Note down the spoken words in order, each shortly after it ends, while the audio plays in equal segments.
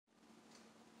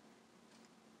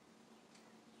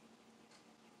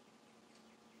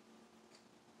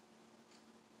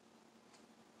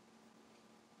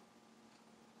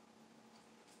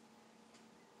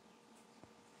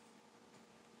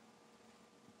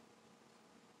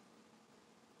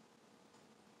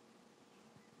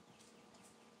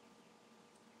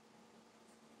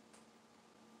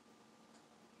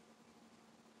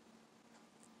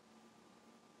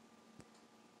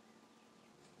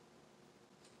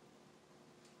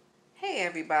Hey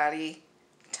everybody,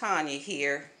 Tanya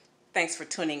here. Thanks for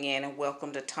tuning in and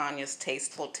welcome to Tanya's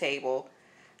Tasteful Table.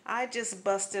 I just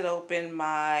busted open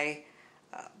my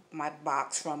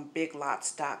box from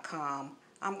biglots.com.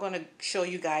 I'm going to show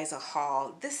you guys a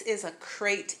haul. This is a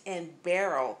crate and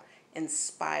barrel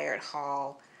inspired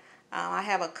haul. I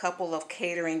have a couple of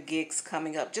catering gigs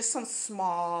coming up, just some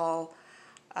small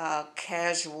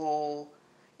casual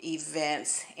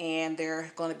events, and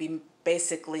they're going to be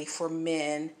basically for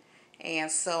men.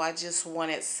 And so I just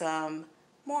wanted some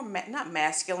more, not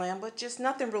masculine, but just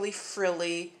nothing really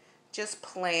frilly, just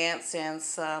plants and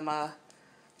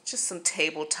just some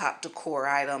tabletop decor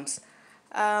items.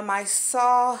 I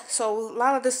saw, so a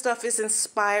lot of this stuff is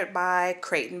inspired by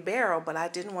Crate and Barrel, but I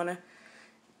didn't want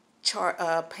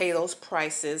to pay those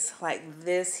prices. Like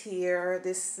this here,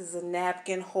 this is a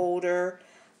napkin holder.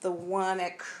 The one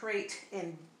at Crate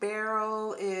and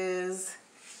Barrel is,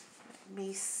 let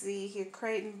me see here,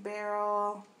 Crate and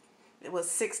Barrel, it was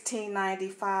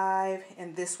 $16.95,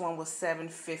 and this one was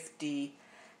 $7.50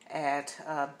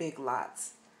 at Big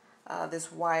Lots. This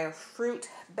wire fruit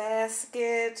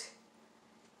basket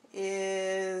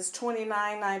is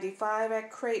 $29.95 at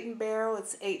Crate and Barrel.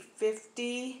 It's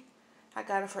 $8.50. I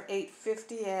got it for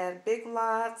 $8.50 at Big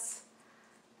Lots.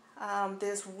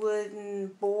 This wooden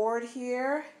board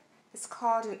here, it's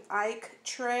called an Ike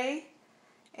tray,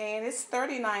 and it's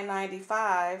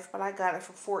 $39.95, but I got it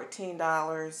for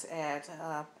 $14 at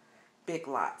Big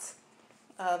Lots.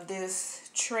 This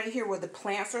tray here where the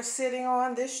plants are sitting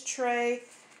on, this tray,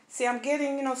 see, I'm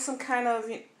getting, some kind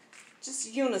of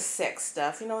just unisex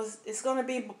stuff. It's going to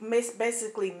be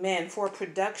basically men for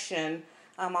production.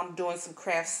 I'm doing some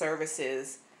craft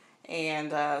services,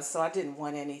 and so I didn't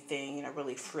want anything,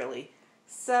 really frilly.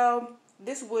 So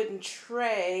this wooden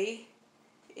tray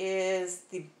is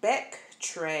the Beck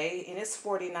tray, and it's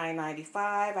 $49.95.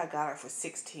 I got it for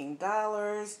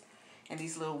 $16. And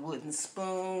these little wooden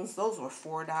spoons, those were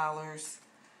 $4.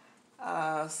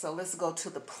 So let's go to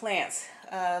the plants.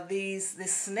 These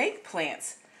snake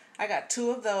plants, I got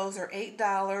two of those, are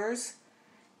 $8.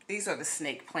 These are the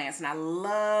snake plants, and I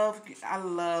love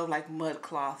like mud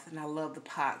cloth, and I love the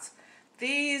pots.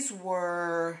 These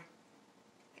were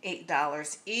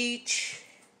 $8 each,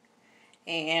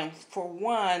 and for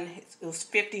one, it was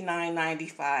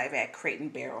 $59.95 at Crate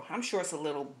and Barrel. I'm sure it's a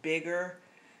little bigger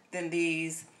than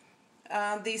these.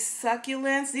 These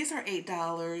succulents, these are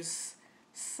 $8.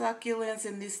 Succulents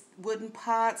in these wooden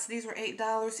pots, these were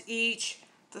 $8 each.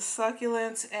 The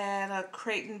succulents at a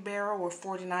Crate and Barrel were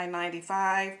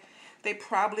 $49.95. They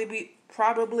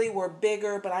probably were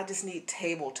bigger, but I just need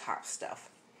tabletop stuff.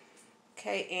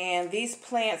 Okay, and these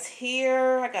plants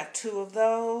here, I got two of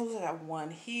those. I got one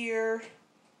here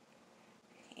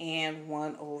and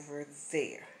one over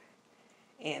there.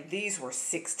 And these were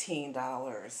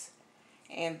 $16.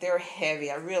 And they're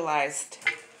heavy. I realized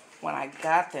when I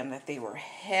got them that they were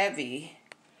heavy,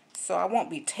 so I won't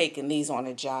be taking these on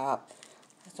a job.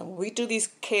 So when we do these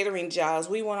catering jobs,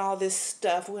 we want all this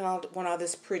stuff, we want all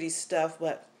this pretty stuff,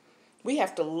 but we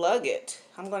have to lug it.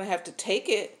 I'm going to have to take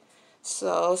it,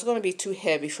 so it's going to be too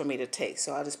heavy for me to take,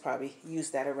 so I'll just probably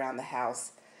use that around the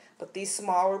house. But these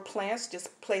smaller plants,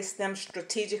 just place them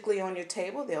strategically on your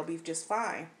table. They'll be just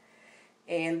fine.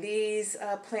 And these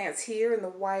plants here in the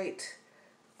white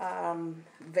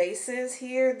vases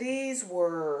here, these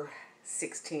were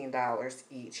 $16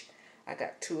 each. I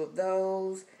got two of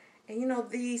those, and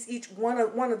these, each one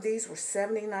of these were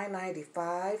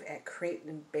 $79.95 at Crate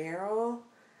and Barrel,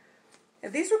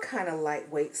 and these were kind of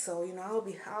lightweight, so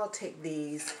I'll take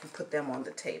these and put them on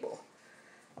the table.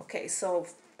 Okay, so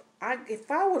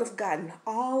if I would have gotten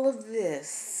all of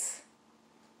this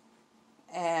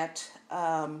at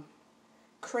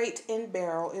Crate and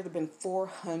Barrel, it would have been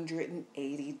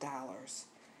 $480.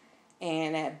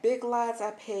 And at Big Lots,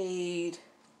 I paid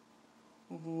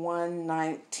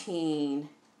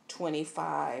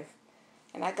 $119.25.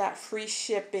 And I got free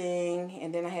shipping,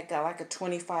 and then I had got like a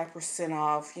 25%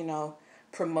 off,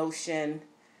 promotion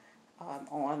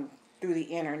through the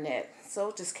internet. So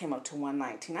it just came up to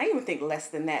 $119. I even think less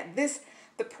than that.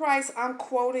 The price I'm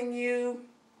quoting you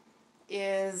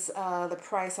is the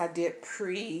price I did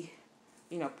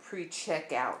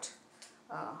pre-checkout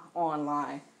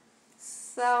online.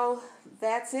 So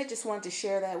that's it. Just wanted to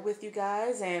share that with you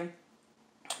guys. And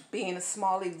being a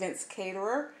small events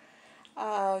caterer,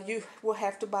 you will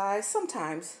have to buy,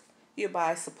 sometimes you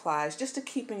buy supplies just to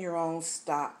keep in your own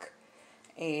stock.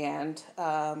 And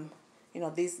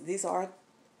these are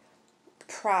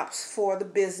props for the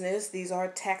business. These are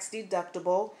tax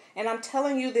deductible, and I'm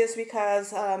telling you this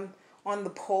because on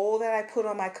the poll that I put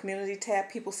on my community tab,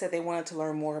 people said they wanted to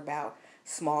learn more about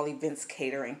small events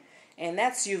catering. and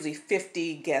that's usually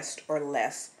 50 guests or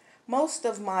less. Most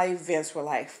of my events were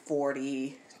like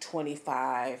 40,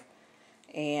 25,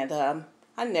 and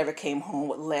I never came home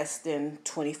with less than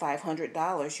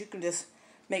 $2,500. You can just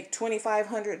make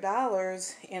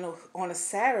 $2,500 on a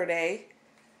Saturday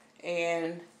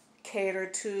and cater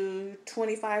to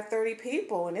 25, 30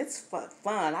 people, and it's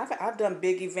fun. I've done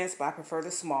big events, but I prefer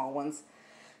the small ones.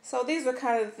 So these are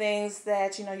kind of the things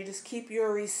that, you just keep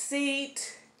your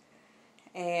receipt,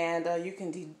 and you can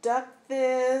deduct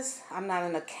this. I'm not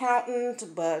an accountant,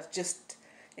 but just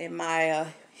in my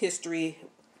history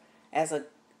as a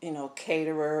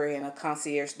caterer and a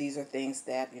concierge, these are things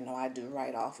that I do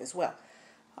write off as well.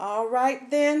 All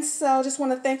right then, so just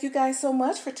want to thank you guys so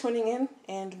much for tuning in,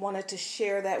 and wanted to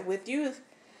share that with you.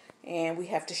 And we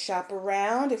have to shop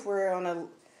around if we're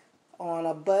on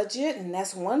a budget, and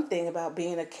that's one thing about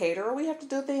being a caterer. We have to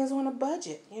do things on a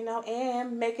budget,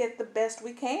 and make it the best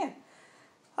we can.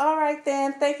 All right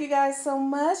then, thank you guys so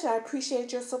much. I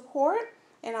appreciate your support,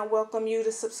 and I welcome you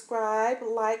to subscribe,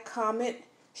 like, comment,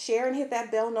 share, and hit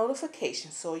that bell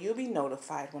notification so you'll be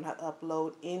notified when I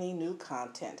upload any new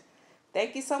content.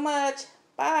 Thank you so much.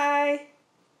 Bye.